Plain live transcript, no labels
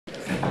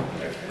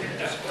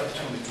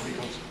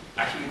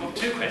Actually, we've got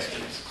two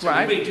questions. So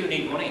Right. we really do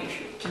need one each.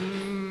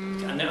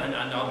 And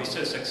I'll be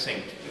so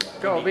succinct.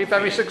 Go, be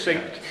very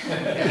succinct.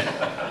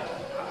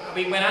 I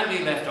mean, when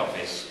Andy left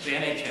office, the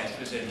NHS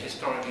was in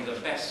historically the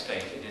best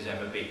state it has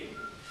ever been.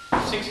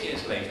 6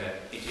 years later,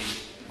 it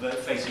is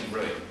facing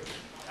ruin.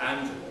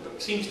 And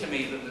it seems to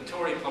me that the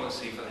Tory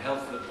policy for the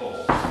health of the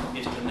poor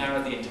is to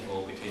narrow the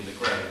interval between the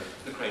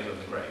cradle and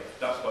the grave.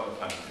 That's what we're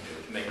planning to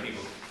do, to make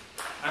people...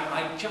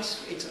 And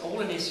it's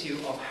all an issue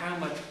of how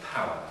much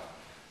power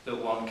that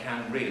one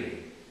can really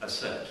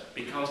assert.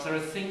 Because there are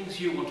things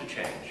you want to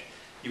change.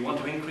 You want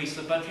to increase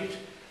the budget,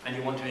 and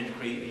you want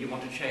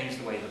to change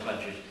the way the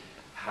budget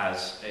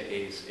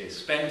is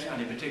spent,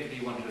 and in particular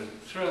you want to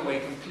throw away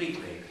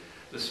completely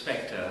the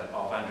spectre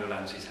of Andrew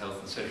Lance's Health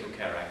and Social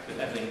Care Act, with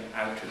everything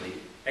out to the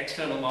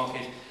external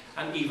market,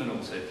 and even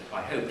also,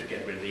 I hope, to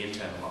get rid of the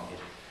internal market.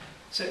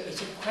 So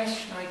it's a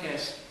question, I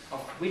guess, of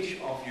which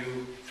of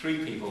you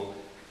three people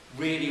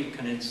really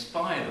can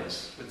inspire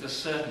us with the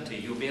certainty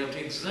you'll be able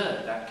to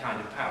exert that kind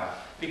of power.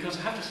 Because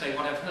I have to say,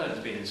 what I've heard has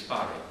been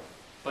inspiring,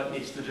 but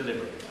it's the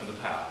delivery and the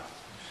power.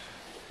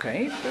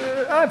 Okay,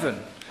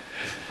 Ivan,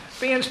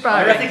 be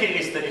inspiring. I think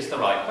it's the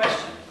right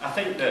question. I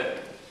think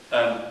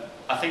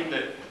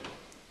that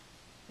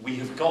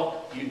you've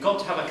got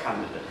to have a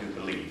candidate who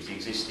believes the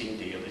existing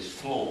deal is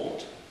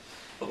flawed,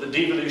 but the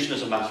devolution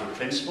as a matter of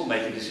principle,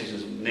 making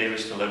decisions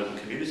nearest to local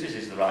communities,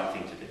 is the right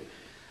thing to do.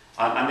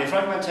 And the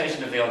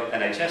fragmentation of the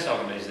NHS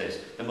argument is this: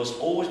 there must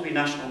always be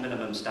national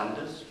minimum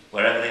standards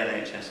wherever the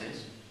NHS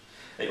is.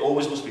 It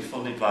always must be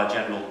funded by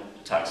general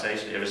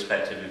taxation,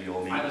 irrespective of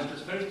your means. I was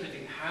just very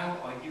specific. How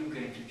are you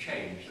going to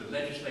change the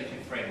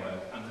legislative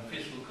framework and the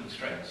fiscal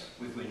constraints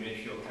with which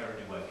you're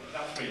currently working?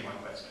 That's really my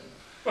question.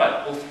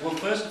 Right. Well,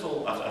 first of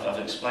all, I've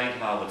explained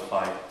how I would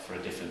fight for a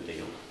different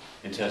deal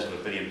in terms of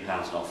 £1 billion,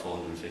 not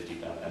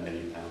 £450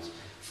 million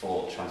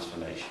for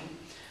transformation.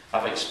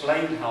 I've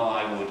explained how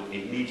I would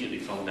immediately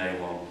from day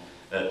one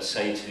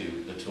say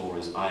to the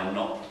Tories, I am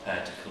not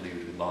prepared to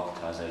collude with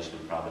marketisation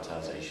and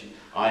privatisation.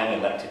 I am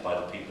elected by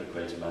the people of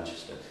Greater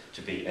Manchester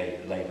to be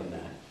a Labour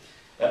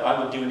mayor. I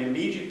would do an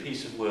immediate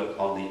piece of work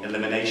on the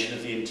elimination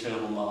of the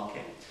internal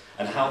market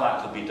and how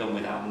that could be done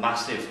without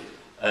massive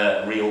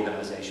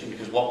reorganisation,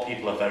 because what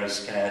people are very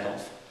scared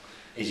of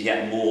is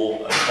yet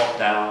more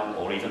top-down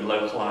or even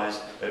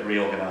localised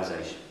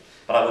reorganisation.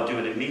 But I would do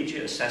an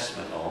immediate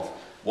assessment of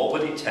what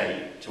would it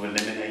take to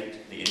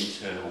eliminate the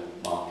internal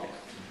market.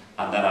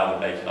 And then I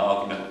would make an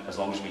argument, as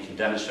long as we can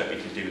demonstrate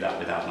we can do that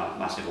without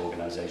massive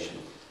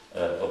organisational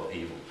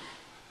upheaval.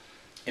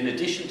 In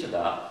addition to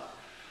that,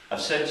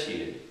 I've said to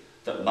you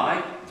that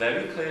my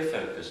very clear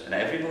focus, and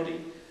everybody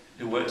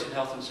who worked in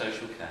health and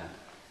social care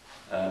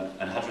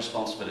and had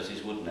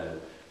responsibilities would know,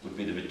 would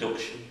be the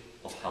reduction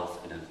of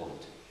health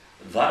inequality.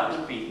 That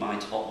would be my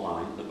top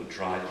line that would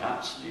drive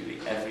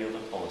absolutely every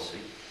other policy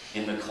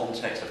in the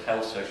context of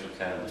health, social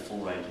care and the full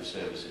range of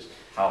services,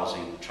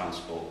 housing,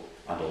 transport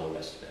and all the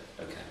rest of it.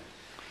 Okay.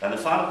 And the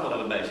final point I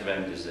would make to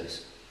end is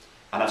this,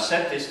 and I've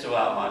said this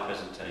throughout my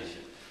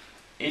presentation: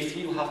 if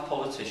you have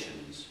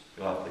politicians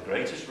who have the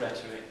greatest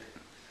rhetoric,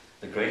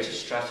 the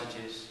greatest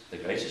strategies, the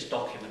greatest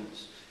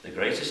documents, the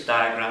greatest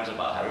diagrams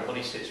about how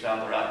everybody sits around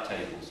the right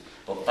tables,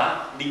 but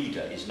that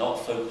leader is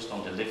not focused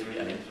on delivery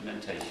and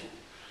implementation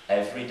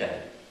every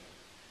day.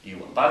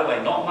 By the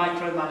way, not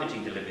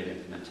micromanaging delivery and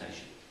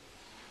implementation,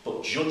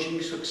 but judging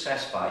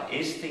success by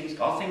are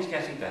things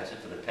getting better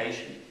for the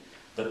patient,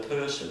 the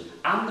person,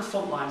 and the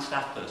frontline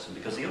staff person?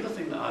 Because the other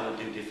thing that I would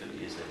do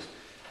differently is this: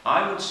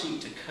 I would seek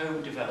to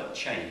co-develop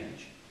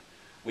change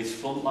with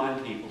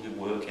frontline people who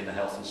work in the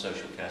health and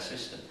social care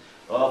system,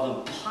 rather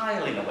than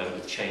piling a load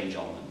of change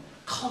on them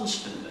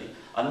constantly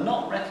and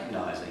not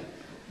recognising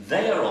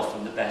they are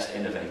often the best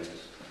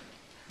innovators.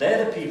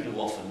 They're the people who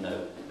often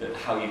know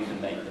how you can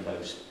make the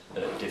most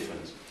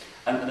difference.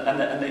 And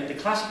the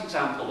classic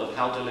example of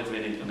how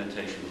delivery and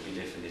implementation would be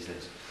different is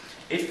this: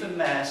 if the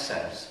mayor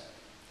says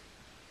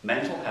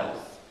mental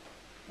health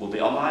will be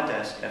on my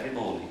desk every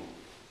morning,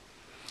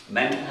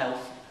 mental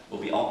health will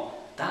be on,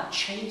 that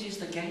changes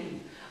the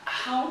game.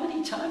 How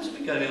many times have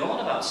we going on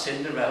about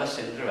Cinderella,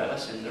 Cinderella,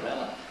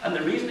 Cinderella? And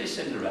the reason it's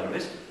Cinderella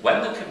is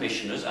when the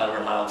commissioners are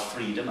allowed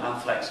freedom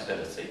and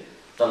flexibility,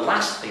 the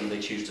last thing they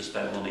choose to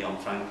spend money on,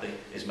 frankly,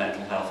 is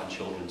mental health and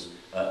children's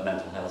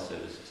mental health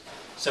services.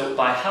 So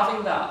by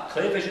having that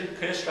clear vision,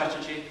 clear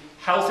strategy,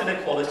 health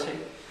inequality,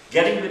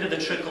 getting rid of the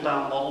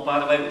trickle-down model, by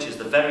the way, which is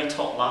the very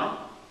top line,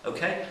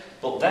 okay?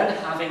 But then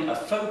having a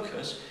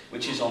focus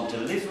which is on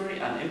delivery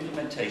and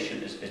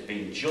implementation is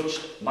being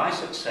judged. My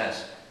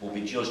success will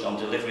be judged on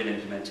delivery and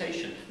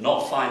implementation,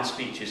 not fine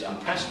speeches and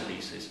press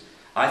releases.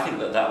 I think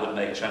that that would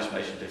make a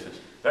transformational difference.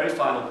 Very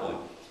final point.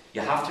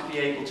 You have to be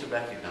able to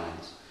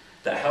recognise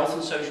that health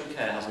and social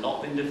care has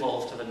not been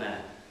devolved to the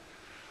mayor.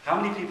 How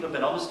many people have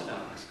been honest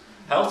about this?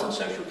 Health and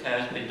social care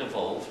has been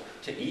devolved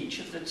to each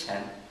of the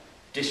 10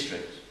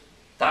 districts.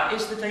 That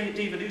is the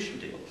devolution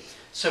deal.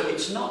 So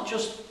it's not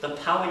just the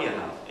power you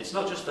have, it's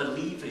not just the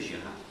levers you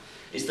have,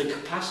 it's the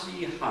capacity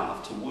you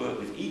have to work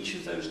with each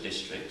of those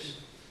districts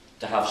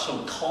to have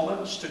some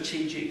common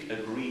strategic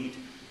agreed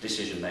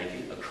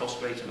decision-making across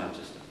Greater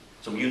Manchester,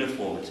 some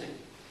uniformity.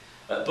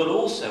 But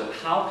also,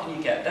 how can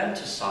you get them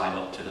to sign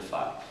up to the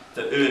fact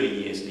that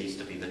early years needs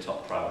to be the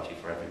top priority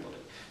for everybody,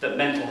 that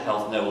mental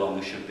health no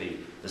longer should be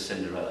the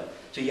Cinderella.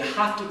 So you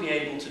have to be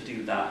able to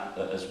do that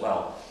as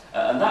well.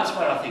 And that's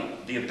where I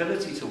think the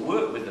ability to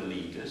work with the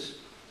leaders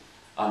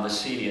and the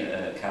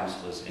senior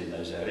counsellors in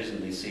those areas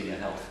and the senior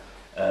health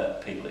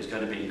people is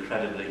going to be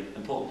incredibly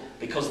important,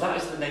 because that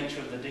is the nature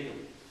of the deal.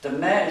 The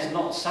Mayor is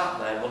not sat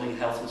there running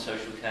health and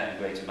social care in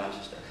Greater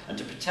Manchester, and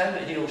to pretend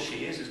that he or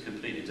she is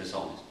completely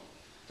dishonest.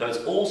 So it's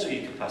also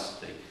your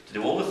capacity to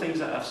do all the things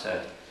that I've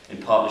said in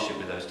partnership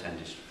with those 10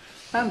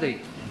 districts.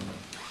 Andy?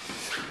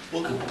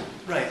 Well,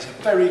 Ray, it's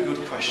a very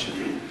good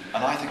question,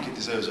 and I think it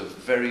deserves a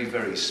very,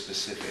 very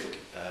specific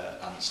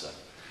answer.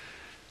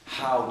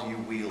 How do you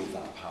wield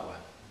that power?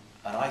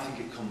 And I think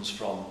it comes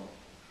from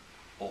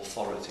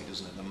authority,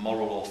 doesn't it? The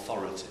moral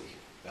authority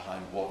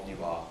behind what you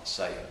are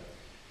saying.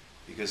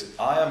 Because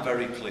I am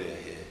very clear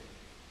here,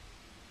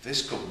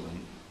 this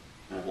government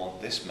will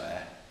want this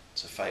Mayor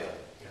to fail.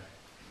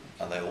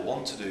 And they will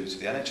want to do to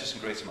the NHS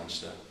in Greater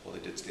Manchester what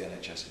they did to the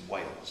NHS in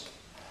Wales,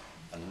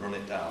 and run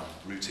it down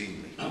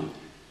routinely.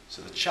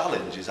 So the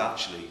challenge is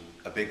actually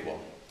a big one,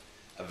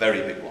 a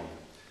very big one.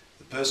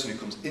 The person who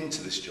comes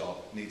into this job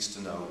needs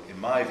to know, in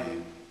my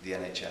view, the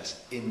NHS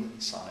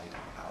inside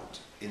out,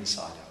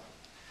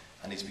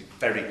 and needs to be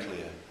very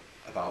clear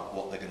about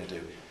what they're going to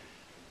do.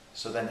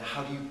 So then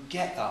how do you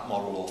get that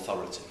moral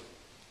authority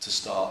to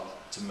start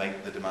to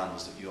make the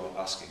demands that you're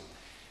asking?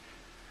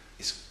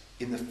 It's,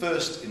 in the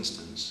first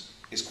instance,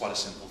 it's quite a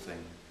simple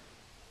thing.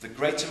 The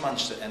Greater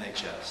Manchester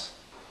NHS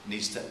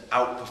needs to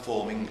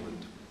outperform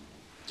England.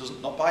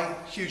 Not by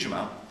a huge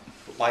amount,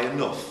 but by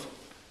enough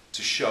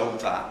to show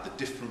that the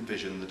different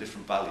vision, the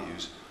different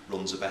values,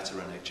 runs a better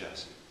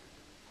NHS.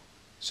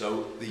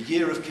 So the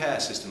year of care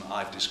system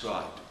I've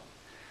described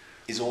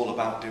is all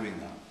about doing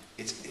that.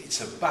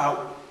 It's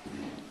about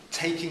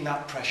taking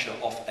that pressure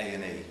off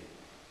A&E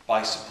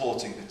by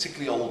supporting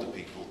particularly older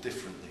people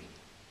differently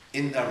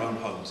in their own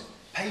homes.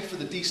 Pay for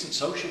the decent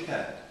social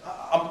care.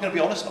 I'm going to be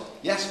honest,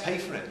 yes, pay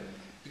for it,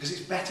 because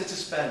it's better to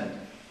spend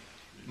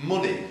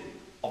money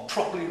on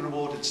properly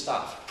rewarded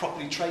staff,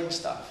 properly trained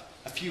staff.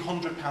 A few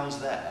 £100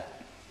 there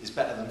is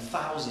better than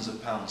thousands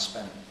of pounds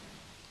spent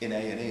in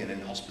A&E and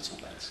in hospital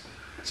beds.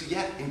 So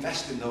yeah,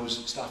 invest in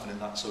those staff and in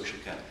that social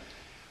care.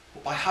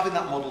 But by having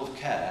that model of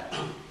care,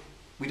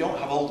 we don't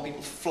have older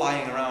people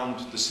flying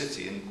around the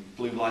city in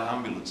blue light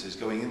ambulances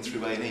going in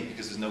through A&E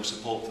because there's no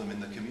support for them in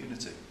the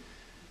community.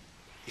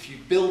 If you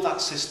build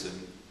that system,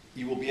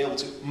 you will be able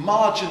to,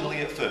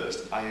 marginally at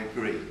first, I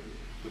agree,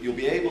 but you'll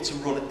be able to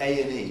run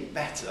A&E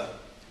better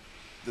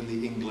than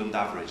the England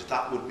average.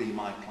 That would be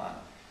my plan.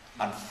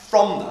 And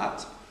from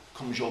that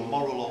comes your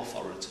moral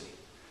authority.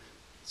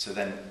 So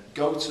then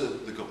go to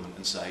the government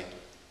and say,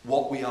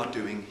 what we are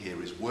doing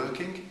here is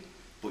working,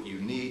 but you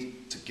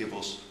need to give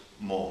us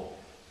more.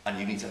 And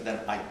you need to then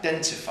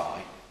identify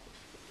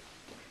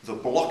the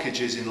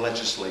blockages in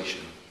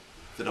legislation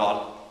that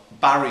are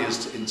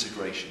barriers to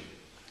integration,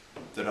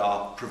 that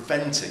are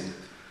preventing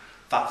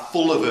that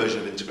fuller version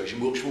of integration,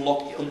 which will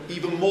lock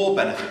even more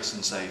benefits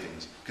and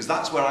savings. Because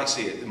that's where I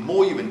see it. The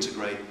more you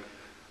integrate,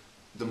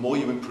 the more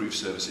you improve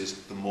services,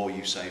 the more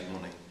you save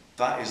money.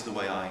 That is the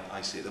way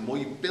I see it. The more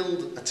you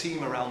build a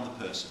team around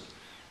the person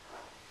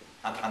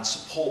and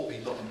support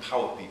people,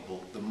 empower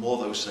people, the more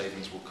those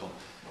savings will come.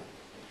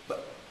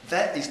 But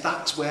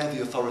that's where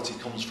the authority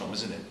comes from,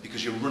 isn't it?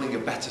 Because you're running a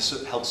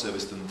better health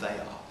service than they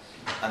are.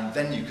 And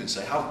then you can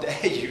say, how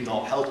dare you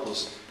not help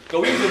us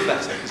go even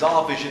better, because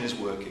our vision is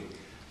working.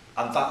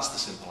 And that's the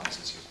simple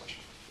answer to your question.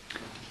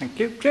 Thank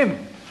you.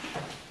 Jim?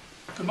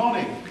 Good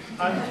morning.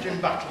 I'm Jim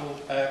Battle.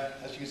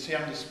 As you can see,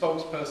 I'm the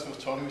spokesperson of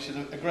Tony, which is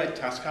a great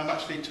task. I'm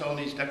actually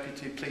Tony's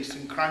Deputy Police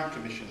and Crime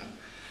Commissioner.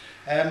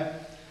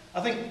 I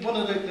think one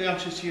of the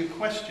answers to your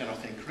question, I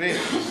think, really,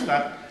 is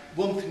that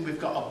one thing we've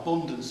got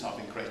abundance of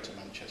in Greater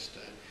Manchester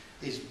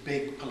is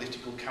big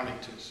political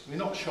characters. We're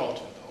not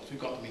short of those. We've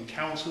got them in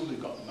council,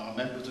 we've got them in our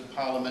members of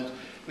parliament,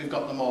 we've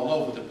got them all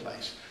over the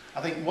place.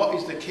 I think what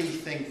is the key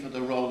thing for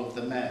the role of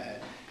the Mayor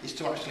is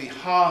to actually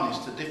harness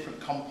the different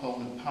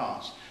component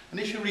parts. And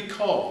if you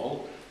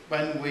recall,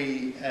 when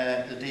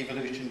the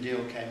devolution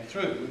deal came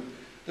through,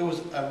 there was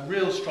a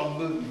real strong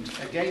movement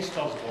against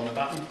Osborne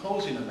about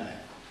imposing a Mayor.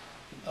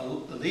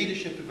 The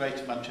leadership of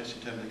Greater Manchester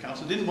in terms of the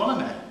council didn't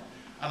want a Mayor.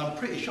 And I'm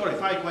pretty sure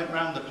if I went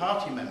round the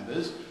party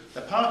members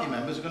are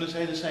going to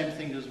say the same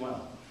thing as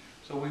well.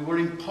 So we were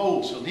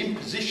imposed, so the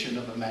imposition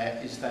of a Mayor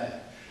is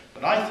there.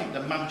 But I think the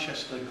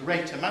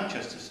Greater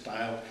Manchester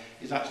style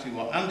is actually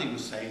what Andy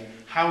was saying,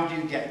 how do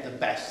you get the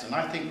best? And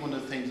I think one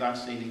of the things I've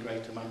seen in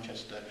Greater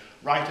Manchester,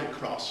 right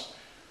across,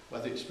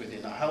 whether it's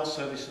within our health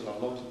services or our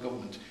local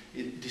government,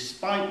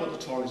 despite what the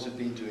Tories have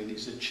been doing,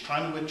 it's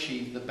trying to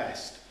achieve the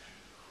best.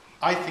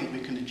 I think we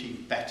can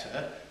achieve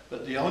better,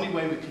 but the only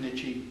way we can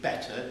achieve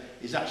better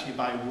is actually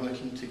by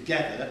working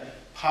together,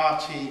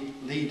 party,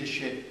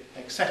 leadership,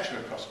 etc.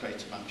 across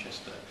Greater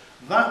Manchester.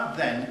 That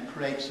then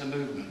creates a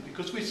movement,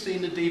 because we've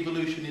seen the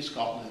devolution in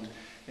Scotland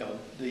you know,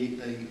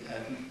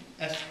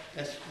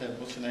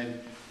 what's her name?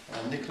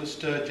 Nicola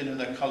Sturgeon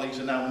and her colleagues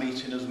are now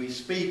meeting as we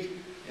speak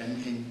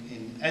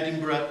in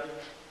Edinburgh.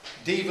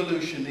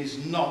 Devolution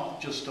is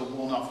not just a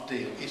one-off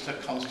deal, it's a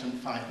constant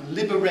fight.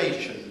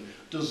 Liberation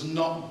is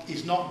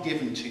not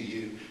given to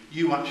you,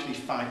 you actually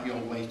fight your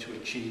way to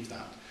achieve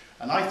that.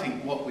 And I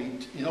think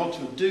in order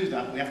to do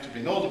that, we have to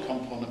bring all the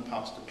component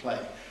parts to play.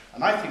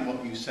 And I think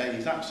what you say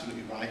is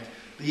absolutely right.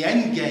 The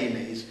end game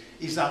is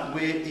that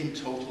we're in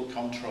total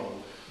control.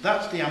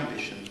 That's the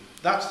ambition,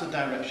 that's the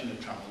direction of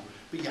travel.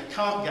 But you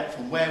can't get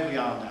from where we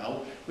are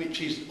now,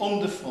 which is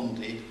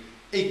underfunded,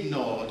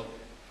 ignored,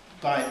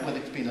 by whether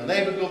it's been a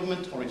Labour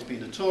government or it's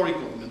been a Tory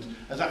government,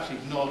 has actually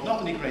ignored not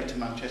only Greater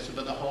Manchester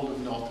but the whole of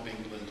north of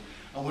England.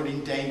 And we're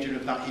in danger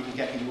of that even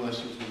getting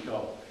worse as we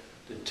go.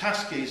 The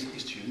task is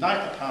to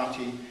unite the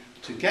party,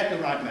 to get the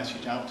right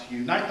message out, to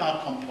unite our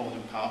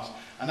component parts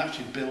and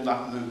actually build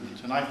that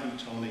movement. And I think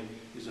Tony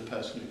is the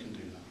person who can do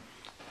that.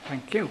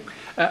 Thank you.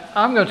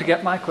 I'm going to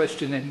get my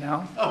question in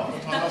now. Oh,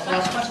 that's the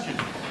last question.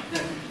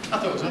 I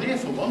thought it was only here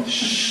for one.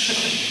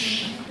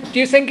 Do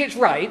you think it's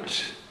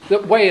right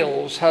that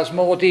Wales has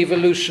more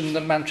devolution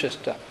than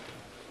Manchester?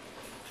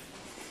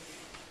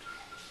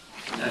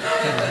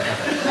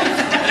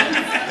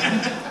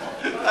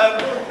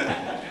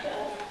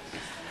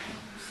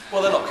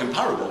 Well, they're not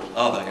comparable,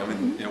 are they? I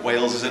mean, you know,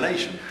 Wales is a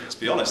nation. Let's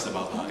be honest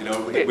about that. You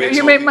know,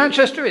 You mean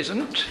Manchester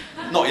isn't?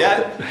 Not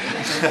yet.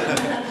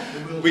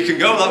 We can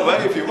go that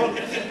way if you want.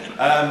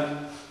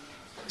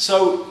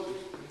 So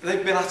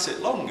they've been at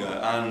it longer,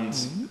 and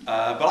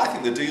but I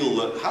think the deal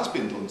that has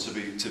been done, to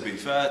be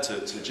fair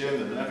to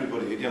Jim and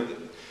everybody, you know,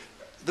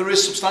 there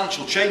is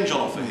substantial change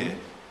on offer here.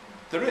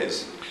 There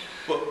is,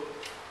 but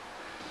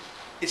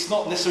it's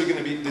not necessarily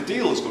going to be, the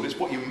deal is good, it's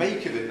what you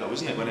make of it though,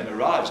 isn't it, when it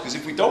arrives? Because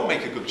if we don't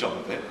make a good job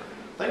of it,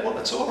 they want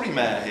a Tory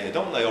mayor here,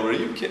 don't they, or a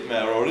UKIP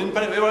mayor, or an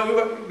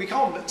independent. We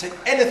can't take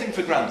anything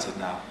for granted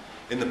now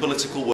in the political world.